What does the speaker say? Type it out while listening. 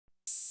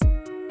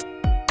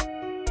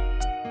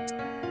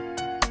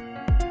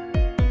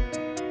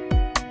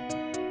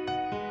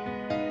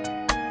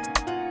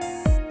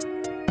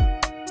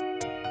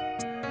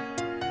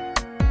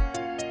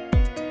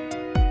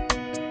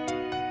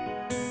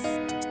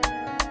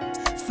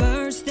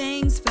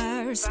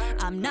first.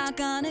 I'm not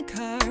gonna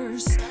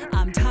curse.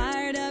 I'm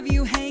tired of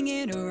you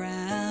hanging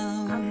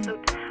around.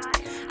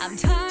 I'm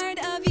tired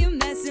of you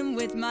messing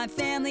with my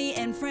family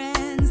and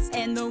friends,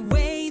 and the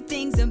way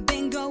things have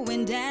been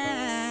going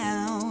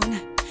down.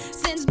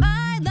 Since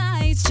my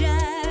life's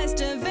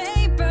just a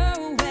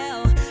vapor,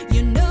 well,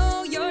 you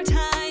know your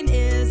time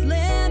is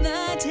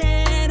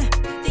limited.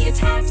 The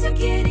attacks are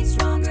getting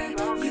stronger.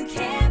 You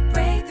can't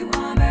break through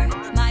armor.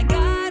 My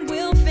God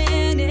will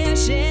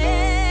finish it.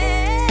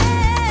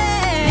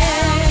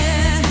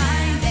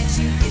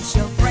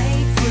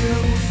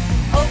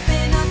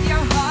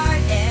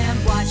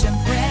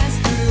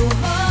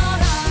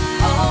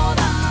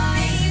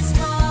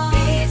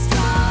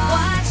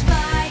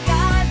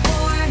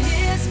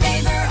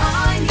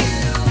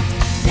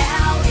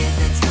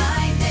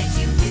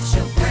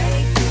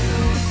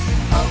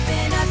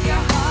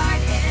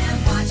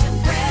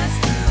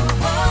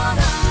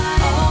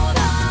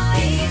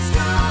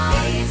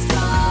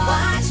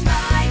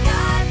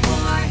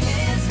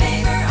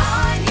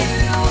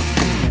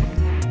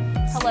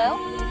 Hello?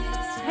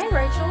 Hey,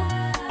 Rachel.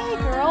 Hey,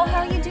 girl, how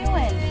are you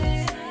doing?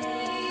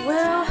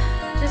 Well,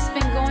 just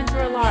been going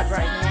through a lot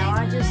right now.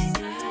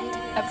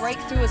 A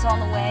breakthrough is on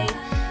the way,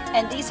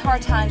 and these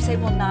hard times, they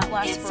will not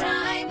last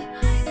forever.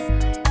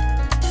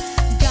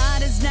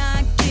 God has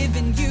not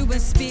given you a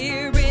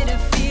spirit of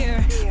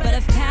fear, but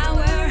of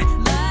power,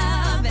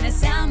 love, and a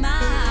sound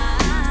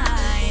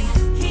mind.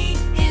 He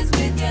is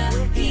with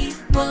you. He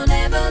will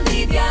never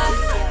leave you.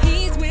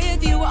 He's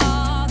with you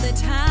all the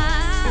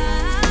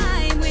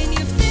time. When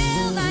you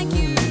feel like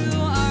you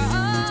are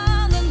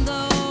all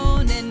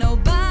alone and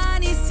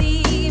nobody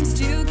seems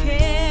to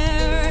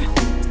care,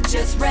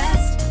 just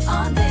rest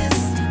on this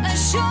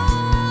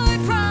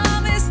assured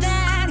promise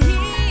that He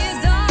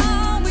is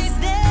always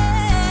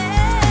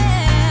there.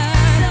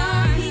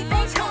 Some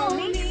people told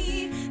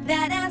me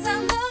that as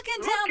I'm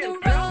looking down the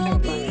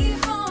road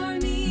before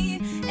me,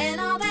 and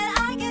all that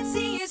I can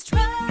see is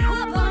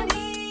trouble on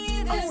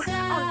either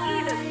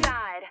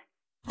side.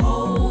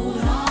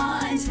 Hold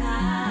on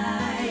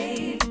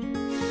tight.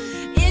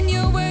 In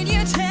your word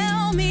you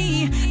tell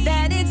me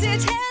that it's a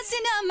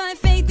testing of my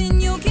faith,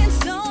 and you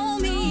console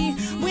me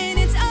when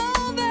it's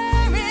over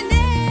and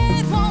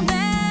it won't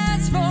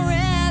last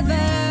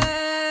forever.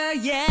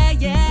 Yeah,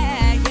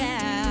 yeah,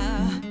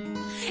 yeah.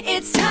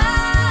 It's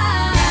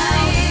time.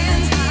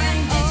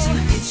 That you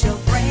get your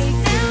break.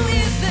 Now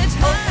is the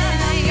time. Open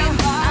up your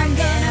heart. I'm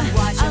gonna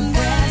watch and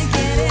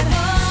get it.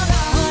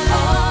 Hold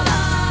on.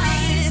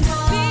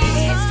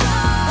 Be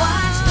strong.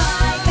 Watch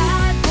my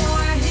God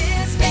pour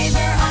His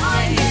favor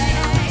on you.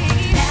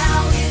 Now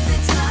is the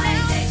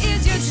time.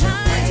 Is your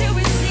time to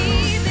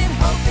receive it.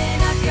 Open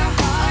up your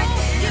heart.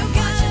 You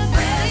gotta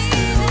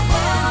believe it.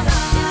 Hold on.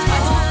 It's my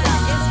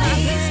time. It's my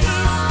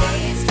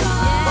be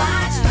strong.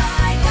 Watch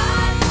my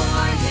God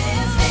pour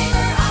His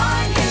favor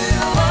on you.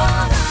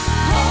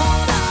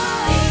 Hold on.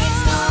 Be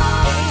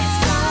strong.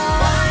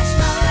 Watch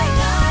my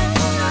God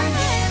pour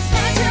His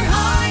favor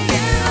on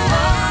you.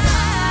 Hold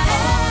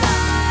on.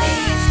 Be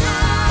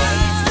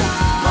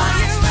strong.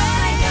 Watch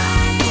my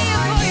God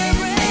pour His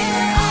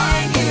favor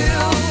on you.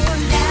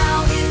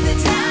 Now is the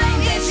time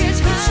that you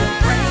get your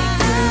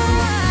breakthrough.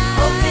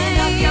 Open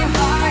up your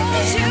heart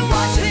and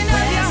watch it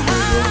press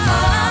through.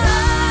 Hold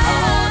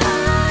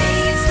on. Be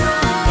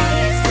strong.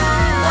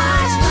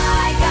 Watch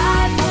my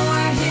God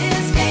pour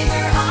His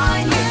favor on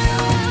you.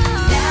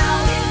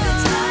 Now is the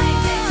time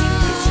that you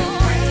get your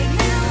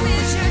breakthrough.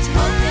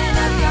 Open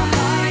up your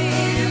heart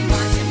and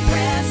watch it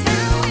press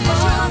through.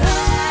 Hold on.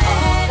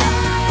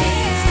 Be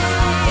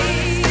strong.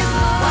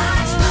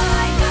 Watch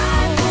my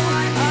God pour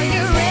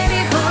His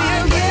favor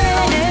on you.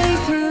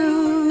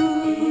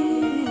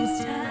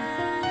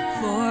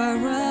 For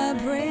a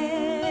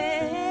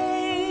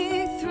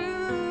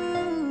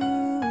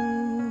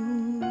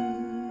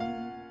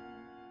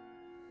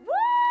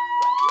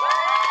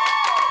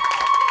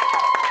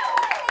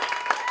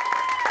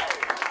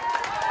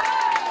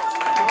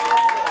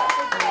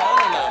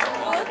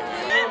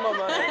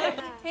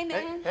Hey,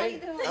 man, how you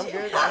doing? I'm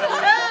good.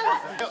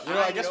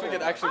 I guess we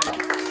could actually.